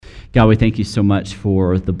God, we thank you so much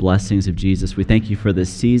for the blessings of Jesus. We thank you for this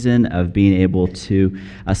season of being able to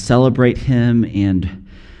celebrate him and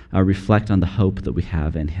reflect on the hope that we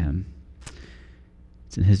have in him.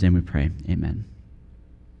 It's in his name we pray. Amen.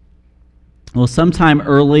 Well, sometime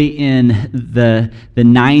early in the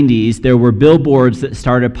 90s, there were billboards that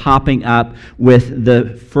started popping up with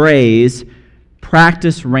the phrase,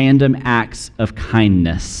 "Practice random acts of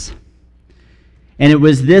kindness." And it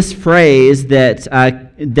was this phrase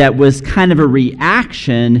that was kind of a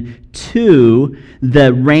reaction to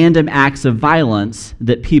the random acts of violence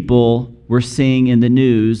that people were seeing in the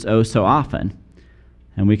news oh so often.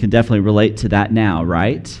 And we can definitely relate to that now,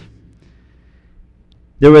 right?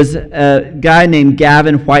 There was a guy named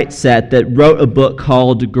Gavin Whitesett that wrote a book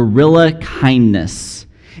called Guerrilla Kindness.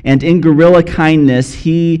 And in Guerrilla Kindness,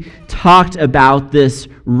 he talked about this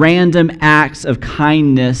random acts of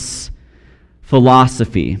kindness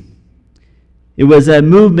philosophy. It was a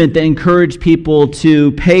movement that encouraged people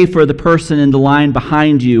to pay for the person in the line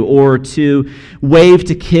behind you, or to wave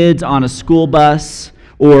to kids on a school bus,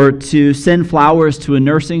 or to send flowers to a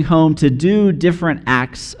nursing home, to do different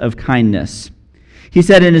acts of kindness. He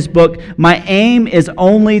said in his book, "My aim is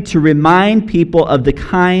only to remind people of the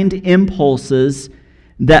kind impulses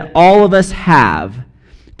that all of us have,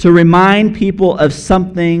 to remind people of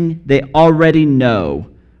something they already know,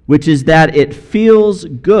 which is that it feels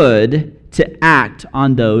good to act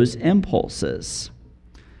on those impulses."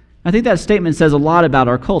 I think that statement says a lot about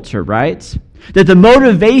our culture, right? That the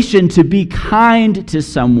motivation to be kind to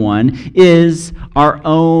someone is our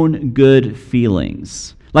own good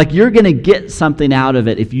feelings. Like you're going to get something out of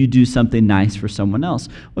it if you do something nice for someone else.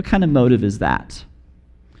 What kind of motive is that?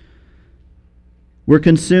 We're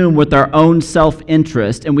consumed with our own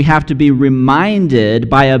self-interest, and we have to be reminded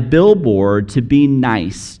by a billboard to be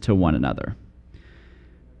nice to one another.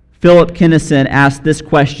 Philip Kennison asked this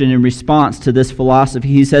question in response to this philosophy.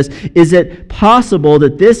 He says, "Is it possible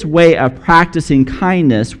that this way of practicing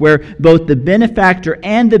kindness, where both the benefactor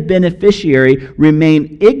and the beneficiary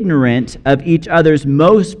remain ignorant of each other's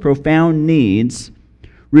most profound needs,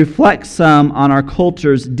 reflects some on our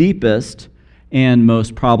culture's deepest and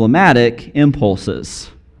most problematic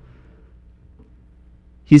impulses?"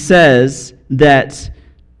 He says that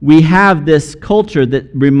we have this culture that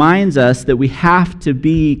reminds us that we have to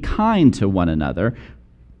be kind to one another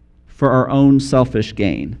for our own selfish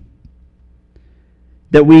gain.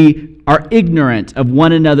 That we are ignorant of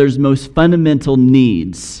one another's most fundamental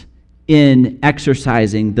needs in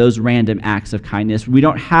exercising those random acts of kindness. We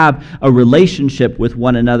don't have a relationship with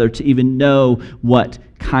one another to even know what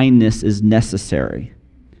kindness is necessary.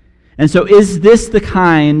 And so is this the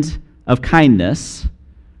kind of kindness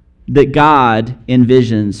that God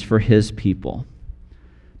envisions for his people?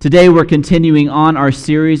 Today we're continuing on our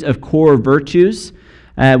series of core virtues.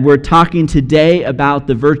 We're talking today about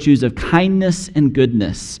the virtues of kindness and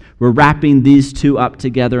goodness. We're wrapping these two up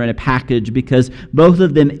together in a package because both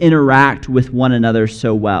of them interact with one another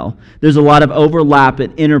so well. There's a lot of overlap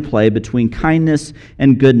and interplay between kindness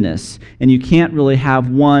and goodness, and you can't really have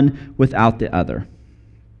one without the other.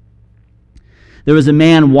 There was a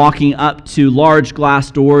man walking up to large glass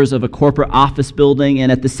doors of a corporate office building,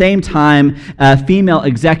 and at the same time, a female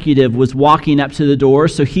executive was walking up to the door,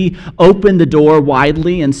 so he opened the door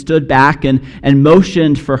widely and stood back and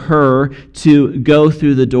motioned for her to go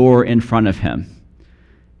through the door in front of him.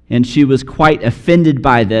 And she was quite offended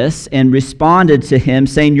by this and responded to him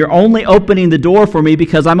saying, "You're only opening the door for me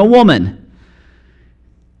because I'm a woman."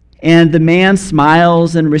 And the man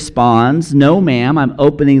smiles and responds, "No, ma'am, I'm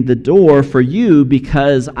opening the door for you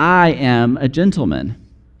because I am a gentleman."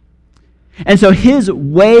 And so his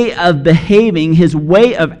way of behaving, his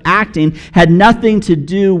way of acting, had nothing to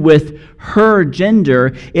do with her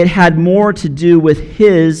gender. It had more to do with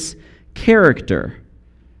his character.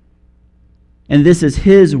 And this is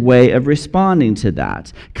his way of responding to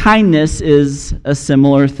that. Kindness is a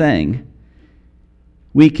similar thing.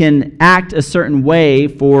 We can act a certain way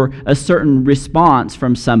for a certain response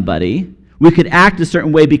from somebody. We could act a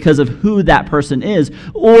certain way because of who that person is,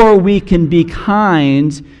 or we can be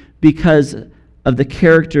kind because of the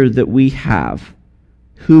character that we have,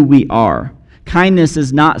 who we are. Kindness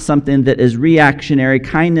is not something that is reactionary.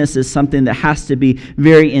 Kindness is something that has to be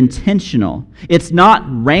very intentional. It's not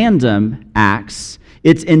random acts,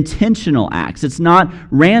 it's intentional acts. It's not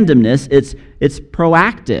randomness, it's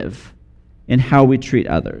proactive in how we treat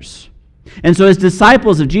others. And so as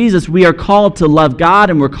disciples of Jesus, we are called to love God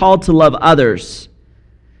and we're called to love others.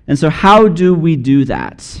 And so how do we do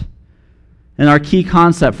that? And our key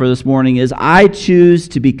concept for this morning is I choose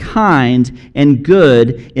to be kind and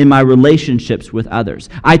good in my relationships with others.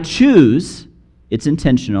 I choose It's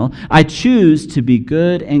intentional. I choose to be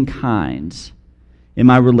good and kind in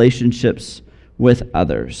my relationships with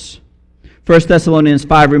others. 1 Thessalonians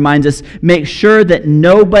 5 reminds us, make sure that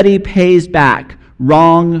nobody pays back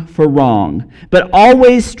wrong for wrong, but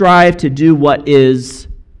always strive to do what is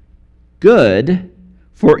good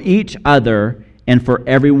for each other and for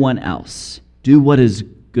everyone else. Do what is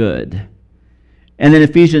good. And then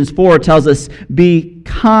Ephesians 4 tells us, be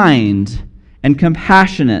kind and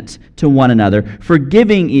compassionate to one another,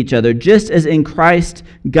 forgiving each other, just as in Christ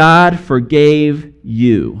God forgave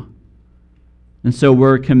you. And so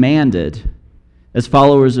we're commanded as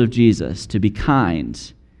followers of Jesus to be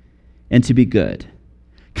kind and to be good.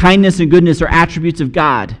 Kindness and goodness are attributes of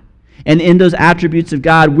God. And in those attributes of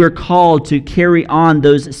God, we're called to carry on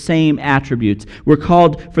those same attributes. We're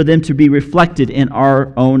called for them to be reflected in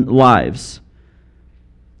our own lives.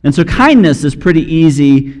 And so kindness is pretty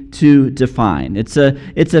easy to define. It's a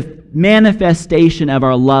manifestation of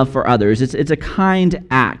our love for others. It's a kind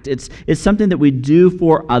act. It's something that we do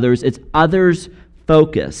for others. It's others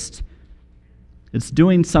focused. It's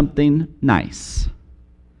doing something nice.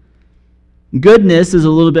 Goodness is a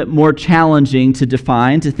little bit more challenging to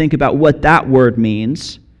define, to think about what that word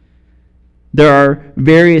means. There are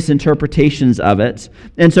various interpretations of it.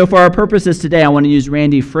 And so for our purposes today, I want to use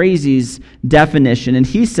Randy Frazie's definition. And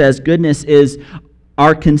he says goodness is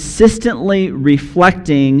our consistently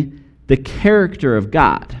reflecting the character of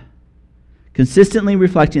God. Consistently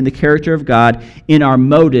reflecting the character of God in our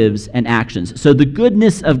motives and actions. So the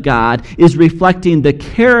goodness of God is reflecting the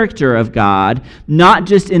character of God, not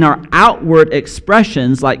just in our outward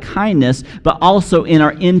expressions like kindness, but also in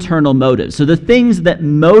our internal motives. So the things that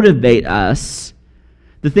motivate us,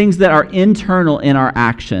 the things that are internal in our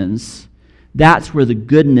actions, that's where the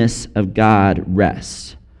goodness of God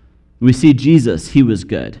rests. We see Jesus, he was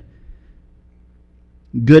good.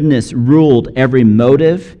 Goodness ruled every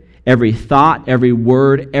motive, every thought, every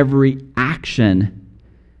word, every action.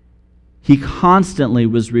 He constantly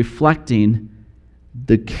was reflecting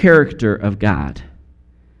the character of God.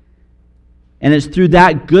 And it's through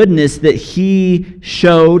that goodness that he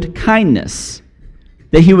showed kindness,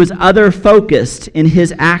 that he was other-focused in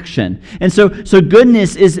his action. And so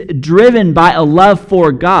goodness is driven by a love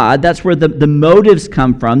for God. That's where the motives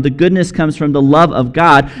come from. The goodness comes from the love of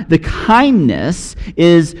God. The kindness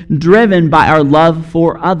is driven by our love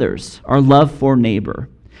for others, our love for neighbor.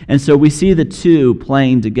 And so we see the two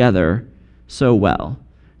playing together so well,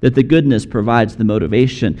 that the goodness provides the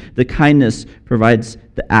motivation, the kindness provides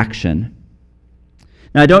the action.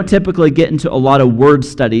 Now, I don't typically get into a lot of word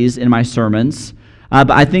studies in my sermons,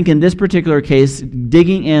 but I think in this particular case,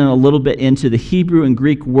 digging in a little bit into the Hebrew and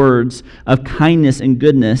Greek words of kindness and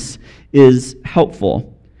goodness is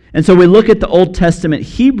helpful. And so we look at the Old Testament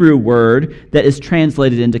Hebrew word that is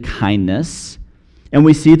translated into kindness, and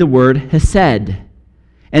we see the word hesed.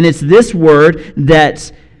 And it's this word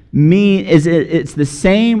that it's the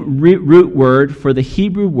same root word for the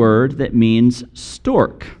Hebrew word that means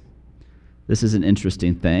stork. This is an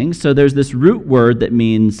interesting thing. So there's this root word that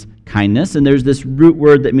means kindness, and there's this root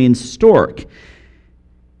word that means stork.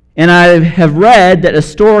 And I have read that a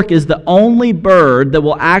stork is the only bird that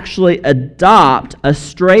will actually adopt a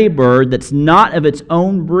stray bird that's not of its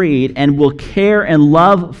own breed and will care and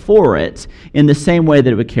love for it in the same way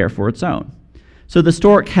that it would care for its own. So the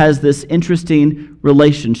stork has this interesting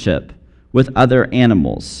relationship with other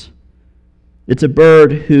animals. It's a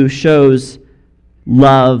bird who shows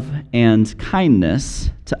love and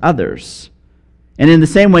kindness to others. And in the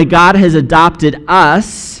same way, God has adopted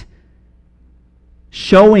us,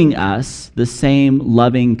 showing us the same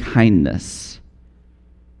loving kindness.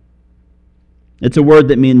 It's a word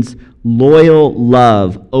that means loyal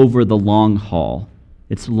love over the long haul.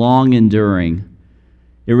 It's long enduring.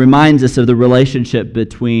 It reminds us of the relationship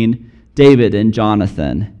between David and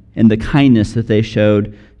Jonathan and the kindness that they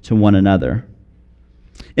showed to one another.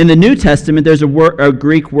 In the New Testament, there's a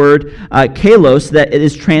Greek word, kalos, that it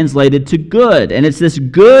is translated to good. And it's this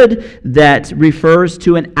good that refers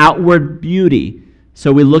to an outward beauty.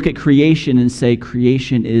 So we look at creation and say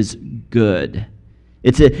creation is good.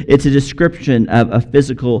 It's a description of a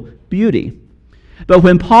physical beauty. But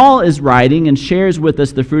when Paul is writing and shares with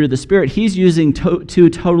us the fruit of the Spirit, he's using two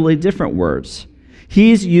totally different words.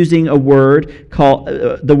 He's using a word called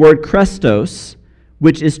the word Christos,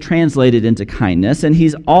 which is translated into kindness, and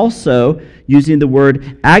he's also using the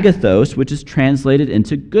word agathos, which is translated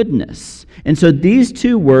into goodness. And so these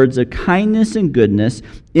two words of kindness and goodness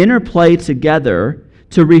interplay together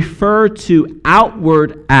to refer to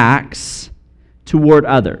outward acts toward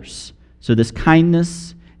others. So this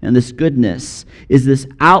kindness and this goodness is this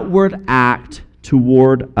outward act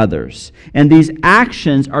toward others. And these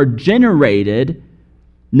actions are generated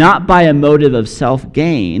not by a motive of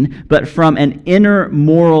self-gain, but from an inner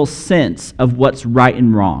moral sense of what's right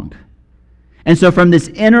and wrong. And so from this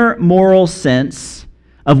inner moral sense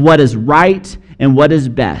of what is right and what is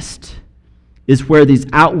best is where these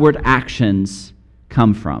outward actions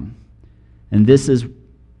come from. And this is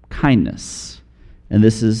kindness, and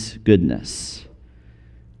this is goodness.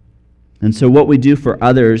 And so what we do for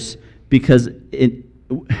others, we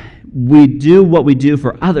do what we do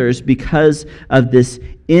for others because of this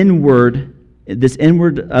inward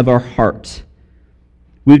of our heart.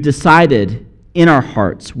 We've decided in our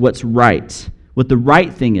hearts what's right, what the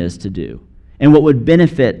right thing is to do, and what would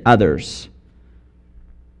benefit others.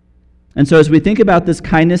 And so as we think about this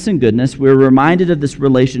kindness and goodness, we're reminded of this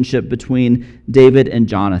relationship between David and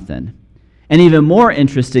Jonathan. And even more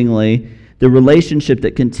interestingly, the relationship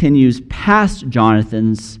that continues past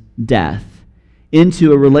Jonathan's death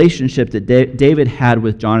into a relationship that David had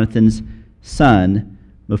with Jonathan's son,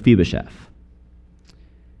 Mephibosheth.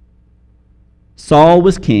 Saul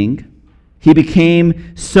was king. He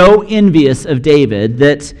became so envious of David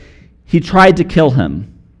that he tried to kill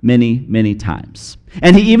him many, many times.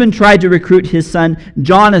 And he even tried to recruit his son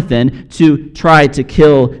Jonathan to try to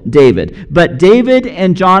kill David. But David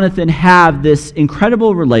and Jonathan have this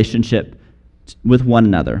incredible relationship with one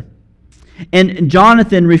another. And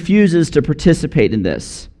Jonathan refuses to participate in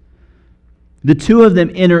this. The two of them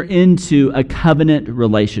enter into a covenant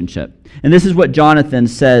relationship. And this is what Jonathan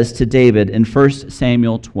says to David in 1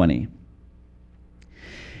 Samuel 20.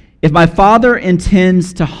 If my father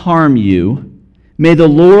intends to harm you, may the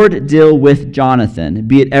Lord deal with Jonathan,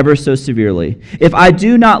 be it ever so severely, if I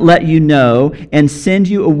do not let you know and send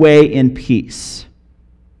you away in peace.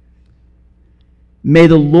 May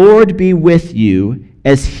the Lord be with you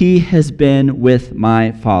as he has been with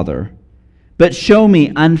my father. But show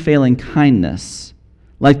me unfailing kindness,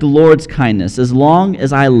 like the Lord's kindness, as long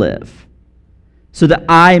as I live, so that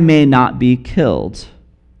I may not be killed.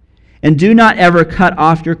 And do not ever cut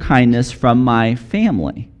off your kindness from my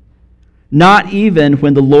family, not even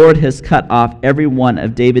when the Lord has cut off every one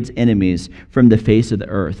of David's enemies from the face of the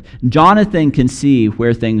earth. Jonathan can see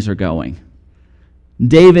where things are going.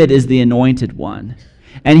 David is the anointed one.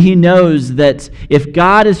 And he knows that if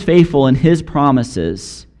God is faithful in his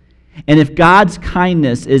promises, and if God's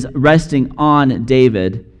kindness is resting on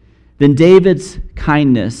David, then David's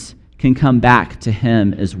kindness can come back to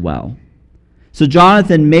him as well. So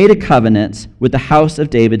Jonathan made a covenant with the house of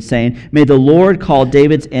David, saying, may the Lord call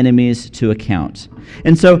David's enemies to account.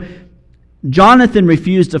 And so Jonathan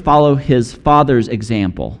refused to follow his father's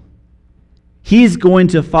example. He's going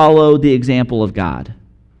to follow the example of God,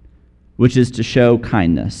 which is to show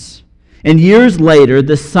kindness. And years later,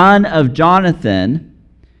 the son of Jonathan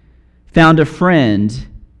found a friend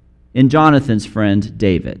in Jonathan's friend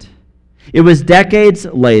David. It was decades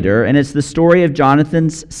later, and it's the story of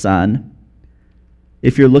Jonathan's son.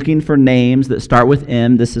 If you're looking for names that start with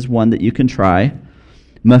M, this is one that you can try.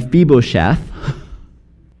 Mephibosheth.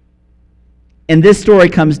 And this story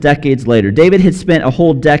comes decades later. David had spent a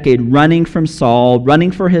whole decade running from Saul,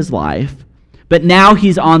 running for his life. But now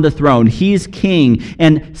he's on the throne. He's king,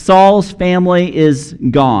 and Saul's family is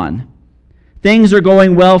gone. Things are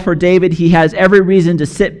going well for David. He has every reason to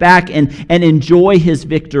sit back and enjoy his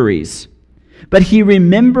victories. But he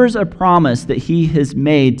remembers a promise that he has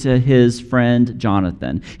made to his friend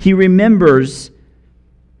Jonathan. He remembers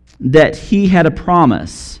that he had a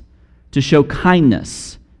promise to show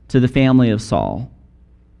kindness to the family of Saul.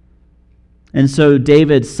 And so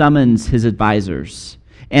David summons his advisors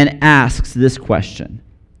and asks this question.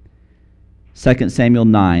 2 Samuel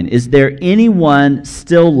 9, is there anyone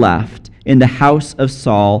still left in the house of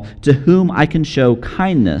Saul to whom I can show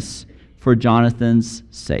kindness for Jonathan's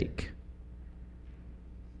sake?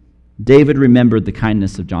 David remembered the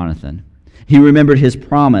kindness of Jonathan. He remembered his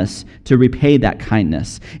promise to repay that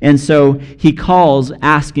kindness. And so he calls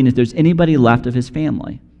asking if there's anybody left of his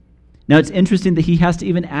family. Now it's interesting that he has to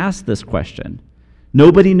even ask this question.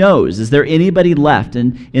 Nobody knows. Is there anybody left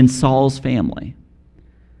in Saul's family?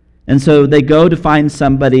 And so they go to find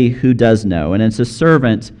somebody who does know, and it's a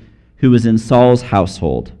servant who was in Saul's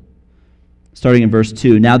household. Starting in verse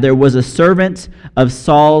 2, now there was a servant of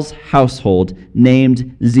Saul's household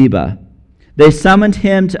named Ziba. They summoned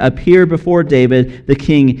him to appear before David the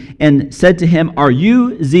king and said to him, are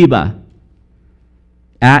you Ziba?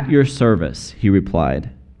 At your service, he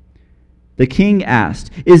replied. The king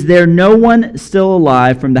asked, is there no one still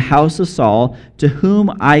alive from the house of Saul to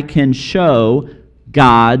whom I can show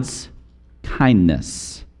God's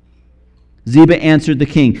kindness? Ziba answered the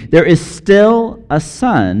king, "There is still a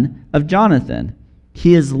son of Jonathan.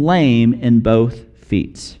 He is lame in both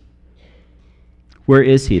feet." "Where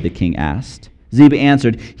is he?" the king asked. Ziba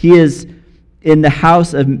answered, "He is in the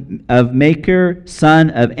house of Machir, son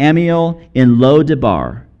of Ammiel, in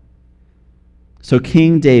Lo-debar." So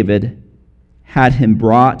King David had him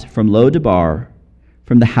brought from Lo-debar,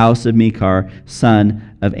 from the house of Machir, son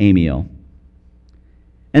of Ammiel.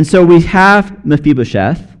 And so we have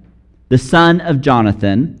Mephibosheth, the son of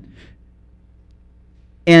Jonathan.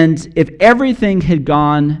 And if everything had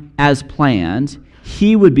gone as planned,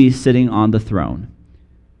 he would be sitting on the throne.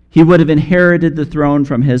 He would have inherited the throne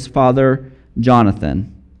from his father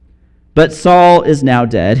Jonathan. But Saul is now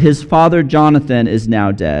dead. His father Jonathan is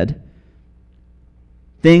now dead.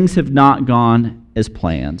 Things have not gone as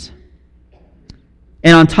planned.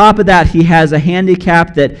 And on top of that, he has a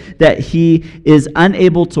handicap that he is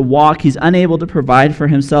unable to walk. He's unable to provide for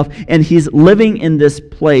himself. And he's living in this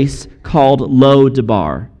place called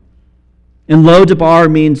Lo-debar. And Lo-debar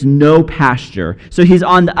means no pasture. So he's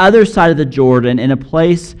on the other side of the Jordan in a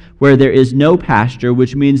place where there is no pasture,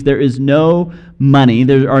 which means there is no money,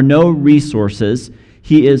 there are no resources.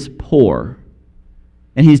 He is poor.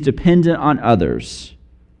 And he's dependent on others.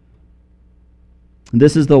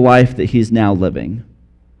 This is the life that he's now living.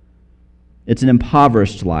 It's an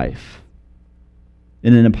impoverished life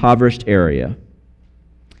in an impoverished area.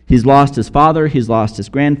 He's lost his father, he's lost his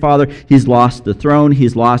grandfather, he's lost the throne,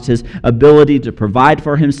 he's lost his ability to provide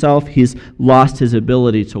for himself, he's lost his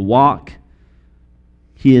ability to walk.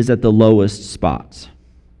 He is at the lowest spot.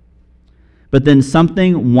 But then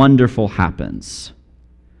something wonderful happens.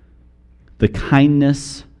 The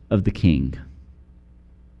kindness of the king.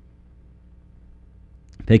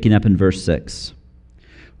 Picking up in verse 6.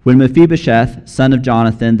 When Mephibosheth, son of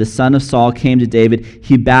Jonathan, the son of Saul, came to David,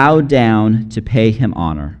 he bowed down to pay him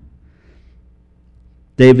honor.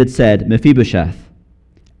 David said, "Mephibosheth,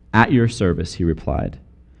 at your service," he replied.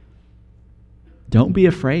 "Don't be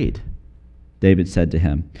afraid," David said to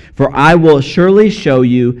him, "for I will surely show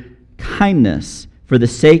you kindness for the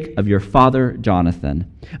sake of your father Jonathan.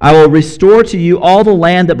 I will restore to you all the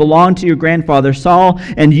land that belonged to your grandfather Saul,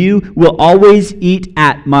 and you will always eat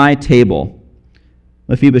at my table."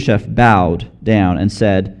 Mephibosheth bowed down and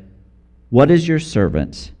said, "What is your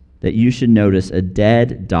servant that you should notice a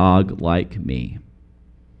dead dog like me?"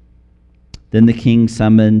 Then the king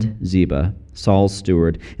summoned Ziba, Saul's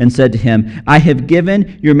steward, and said to him, "I have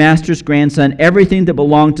given your master's grandson everything that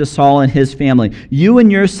belonged to Saul and his family. You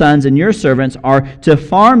and your sons and your servants are to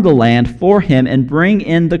farm the land for him and bring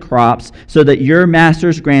in the crops so that your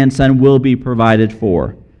master's grandson will be provided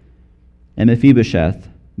for. And Mephibosheth,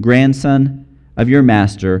 grandson of your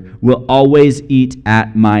master, will always eat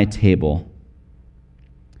at my table."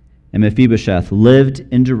 And Mephibosheth lived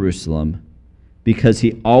in Jerusalem because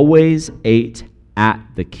he always ate at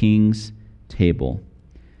the king's table.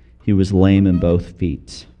 He was lame in both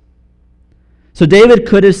feet. So David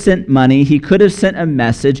could have sent money. He could have sent a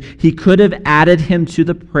message. He could have added him to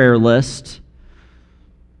the prayer list.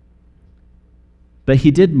 But he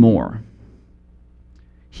did more.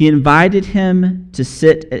 He invited him to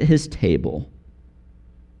sit at his table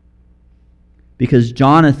because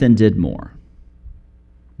Jonathan did more,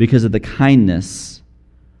 because of the kindness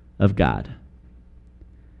of God.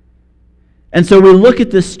 And so we look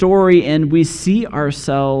at this story and we see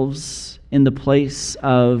ourselves in the place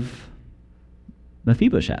of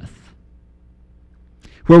Mephibosheth,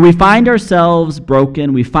 where we find ourselves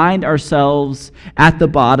broken, we find ourselves at the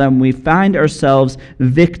bottom, we find ourselves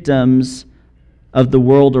victims of the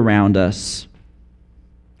world around us.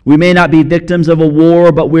 We may not be victims of a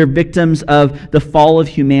war, but we're victims of the fall of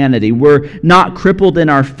humanity. We're not crippled in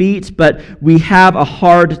our feet, but we have a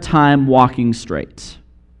hard time walking straight.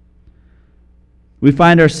 We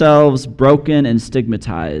find ourselves broken and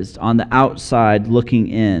stigmatized on the outside looking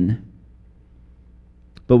in.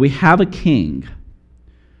 But we have a king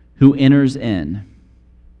who enters in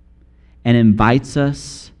and invites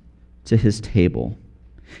us to his table.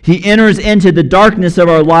 He enters into the darkness of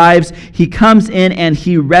our lives. He comes in and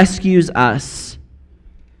he rescues us.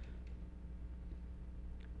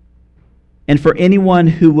 And for anyone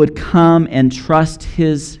who would come and trust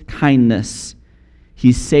his kindness,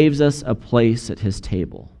 he saves us a place at his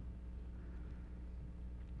table.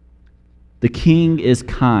 The king is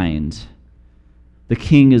kind. The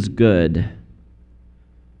king is good.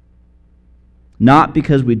 Not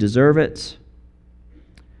because we deserve it,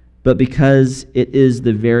 but because it is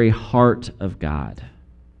the very heart of God.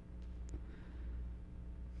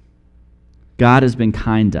 God has been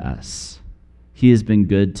kind to us. He has been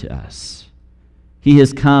good to us. He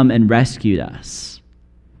has come and rescued us.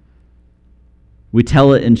 We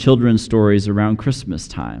tell it in children's stories around Christmas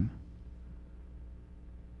time.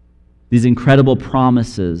 These incredible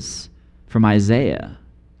promises from Isaiah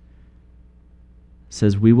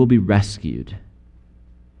says we will be rescued.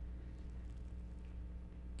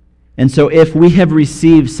 And so if we have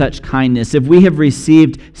received such kindness, if we have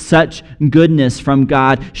received such goodness from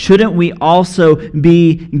God, shouldn't we also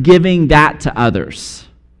be giving that to others?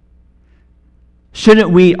 Shouldn't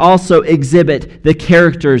we also exhibit the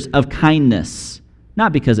characters of kindness?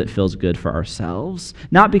 Not because it feels good for ourselves,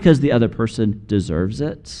 not because the other person deserves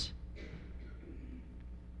it.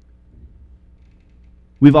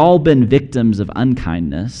 We've all been victims of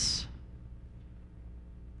unkindness,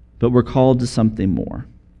 but we're called to something more.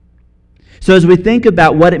 So as we think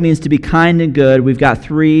about what it means to be kind and good, we've got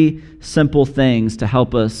three simple things to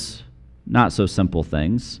help us, not so simple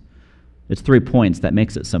things. It's 3 points that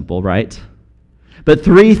makes it simple, right? But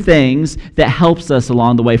 3 things that helps us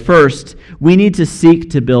along the way. First, we need to seek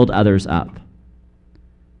to build others up.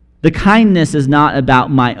 The kindness is not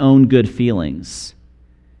about my own good feelings.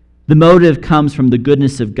 The motive comes from the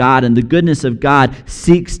goodness of God, and the goodness of God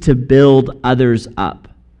seeks to build others up.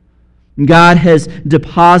 God has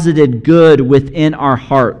deposited good within our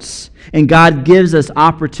hearts, and God gives us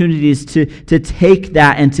opportunities to take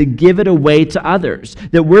that and to give it away to others,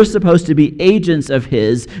 that we're supposed to be agents of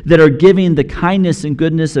His that are giving the kindness and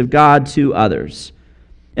goodness of God to others.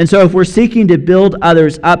 And so if we're seeking to build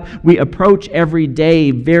others up, we approach every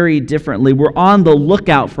day very differently. We're on the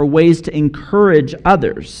lookout for ways to encourage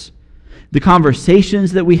others. The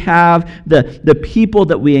conversations that we have, the people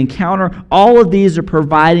that we encounter, all of these are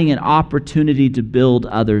providing an opportunity to build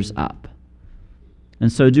others up. And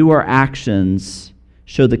so do our actions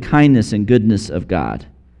show the kindness and goodness of God?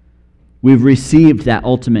 We've received that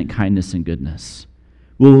ultimate kindness and goodness.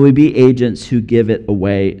 Will we be agents who give it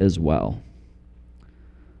away as well?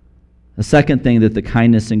 The second thing that the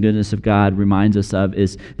kindness and goodness of God reminds us of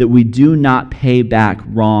is that we do not pay back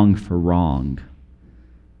wrong for wrong.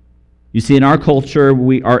 You see, in our culture,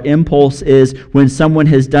 our impulse is when someone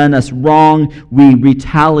has done us wrong, we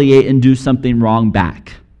retaliate and do something wrong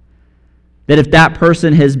back. That if that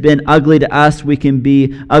person has been ugly to us, we can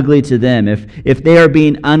be ugly to them. If they are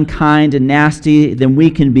being unkind and nasty, then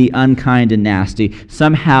we can be unkind and nasty.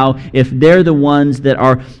 Somehow, if they're the ones that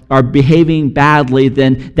are behaving badly,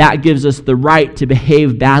 then that gives us the right to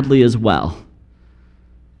behave badly as well.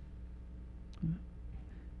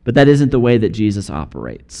 But that isn't the way that Jesus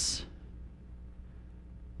operates.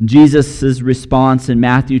 Jesus' response in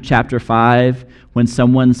Matthew chapter 5, when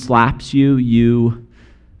someone slaps you, you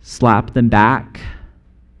slap them back.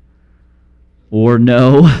 Or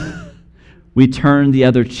no, we turn the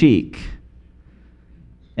other cheek.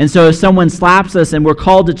 And so if someone slaps us and we're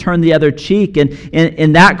called to turn the other cheek, and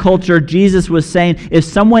in that culture, Jesus was saying, if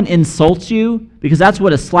someone insults you, because that's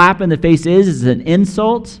what a slap in the face is an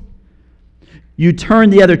insult, you turn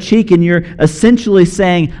the other cheek and you're essentially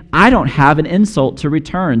saying, I don't have an insult to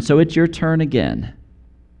return, so it's your turn again.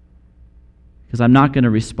 Because I'm not going to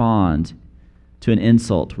respond to an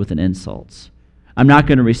insult with an insult. I'm not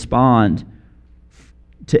going to respond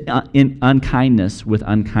to unkindness with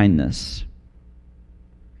unkindness.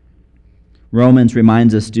 Romans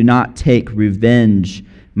reminds us, do not take revenge,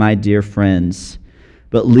 my dear friends,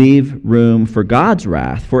 but leave room for God's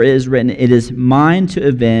wrath. For it is written, it is mine to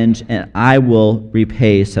avenge, and I will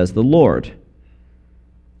repay, says the Lord.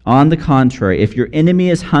 On the contrary, if your enemy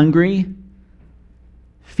is hungry,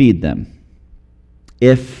 feed them.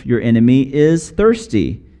 If your enemy is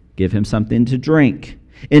thirsty, give him something to drink.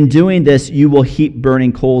 In doing this, you will heap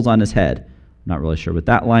burning coals on his head. I'm not really sure what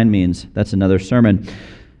that line means. That's another sermon.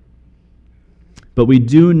 But we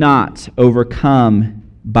do not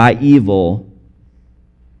overcome by evil,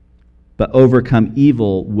 but overcome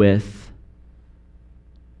evil with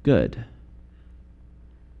good.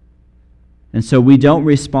 And so we don't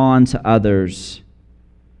respond to others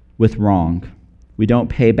with wrong. We don't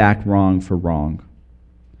pay back wrong for wrong.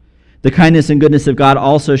 The kindness and goodness of God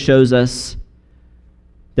also shows us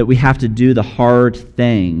that we have to do the hard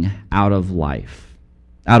thing out of life,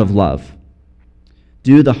 out of love.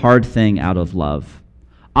 Do the hard thing out of love.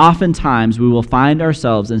 Oftentimes we will find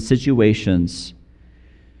ourselves in situations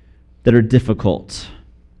that are difficult,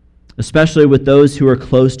 especially with those who are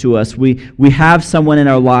close to us. We have someone in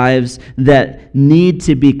our lives that need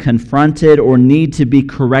to be confronted or need to be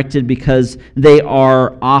corrected because they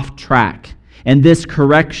are off track. And this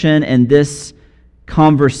correction and this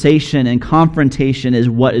conversation and confrontation is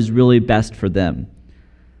what is really best for them.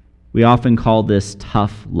 We often call this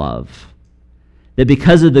tough love. That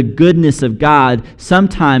because of the goodness of God,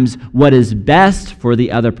 sometimes what is best for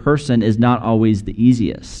the other person is not always the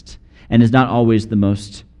easiest. and is not always the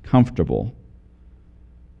most comfortable.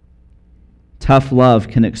 Tough love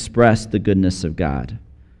can express the goodness of God.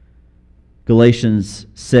 Galatians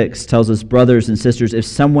 6 tells us, brothers and sisters, if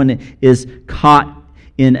someone is caught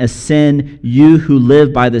in a sin, you who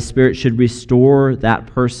live by the Spirit should restore that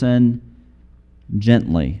person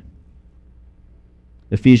gently.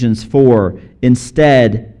 Ephesians 4,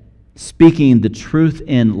 instead, speaking the truth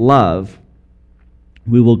in love,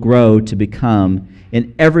 we will grow to become,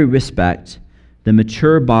 in every respect, the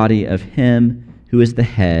mature body of Him who is the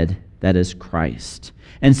head, that is Christ.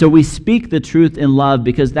 And so we speak the truth in love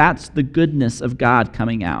because that's the goodness of God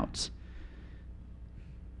coming out.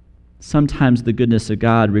 Sometimes the goodness of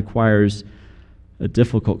God requires a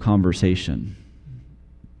difficult conversation.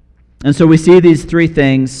 And so we see these three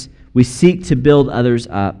things. We seek to build others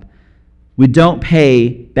up. We don't pay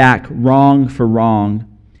back wrong for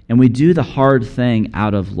wrong. And we do the hard thing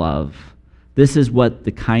out of love. This is what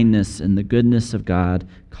the kindness and the goodness of God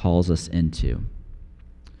calls us into.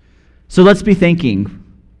 So let's be thinking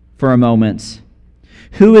for a moment.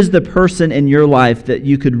 Who is the person in your life that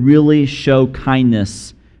you could really show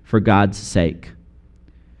kindness for God's sake?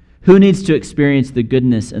 Who needs to experience the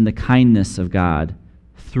goodness and the kindness of God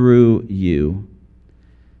through you?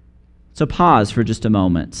 So pause for just a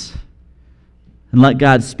moment and let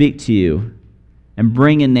God speak to you and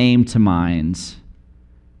bring a name to mind.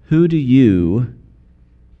 Who do you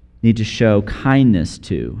need to show kindness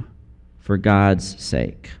to for God's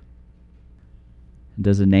sake?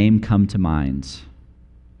 Does a name come to mind?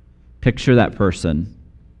 Picture that person.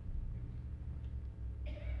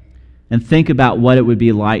 And think about what it would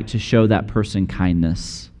be like to show that person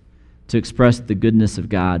kindness, to express the goodness of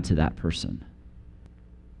God to that person.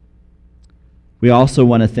 We also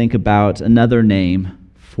want to think about another name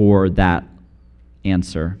for that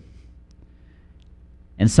answer.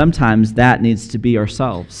 And sometimes that needs to be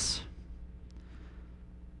ourselves.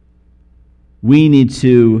 We need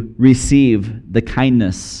to receive the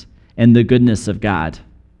kindness and the goodness of God,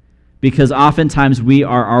 because oftentimes we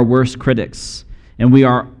are our worst critics and we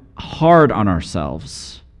are hard on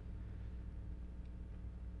ourselves.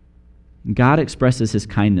 God expresses His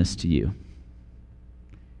kindness to you.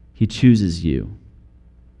 He chooses you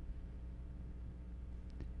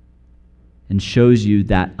and shows you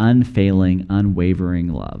that unfailing, unwavering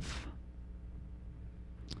love.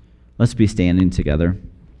 Let's be standing together.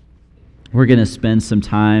 We're going to spend some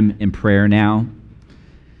time in prayer now.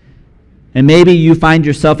 And maybe you find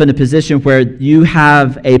yourself in a position where you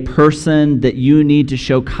have a person that you need to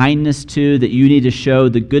show kindness to, that you need to show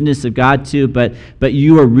the goodness of God to, but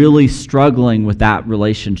you are really struggling with that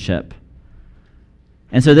relationship.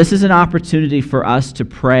 And so this is an opportunity for us to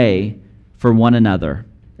pray for one another.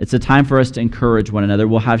 It's a time for us to encourage one another.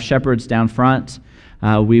 We'll have shepherds down front.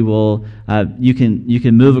 You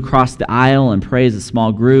can move across the aisle and pray as a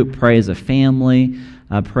small group, pray as a family,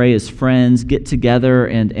 pray as friends, get together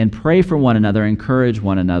and pray for one another, encourage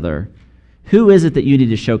one another. Who is it that you need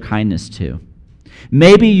to show kindness to?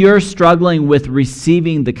 Maybe you're struggling with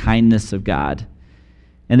receiving the kindness of God,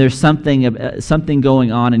 and there's something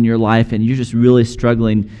going on in your life, and you're just really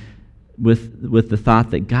struggling with the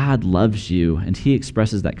thought that God loves you, and He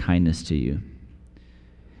expresses that kindness to you.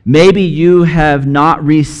 Maybe you have not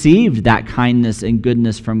received that kindness and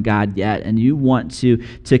goodness from God yet, and you want to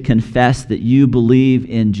confess that you believe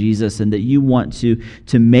in Jesus and that you want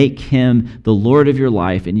to make Him the Lord of your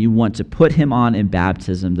life, and you want to put Him on in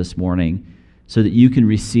baptism this morning so that you can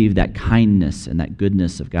receive that kindness and that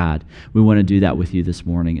goodness of God. We want to do that with you this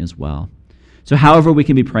morning as well. So however we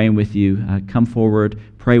can be praying with you, come forward,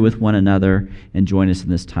 pray with one another, and join us in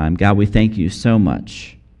this time. God, we thank you so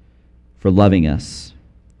much for loving us.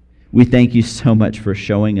 We thank you so much for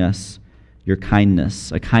showing us your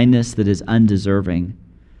kindness, a kindness that is undeserving.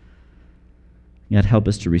 God, help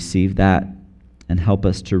us to receive that and help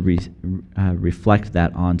us to reflect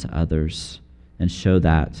that onto others and show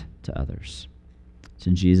that to others. It's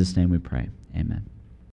in Jesus' name we pray. Amen.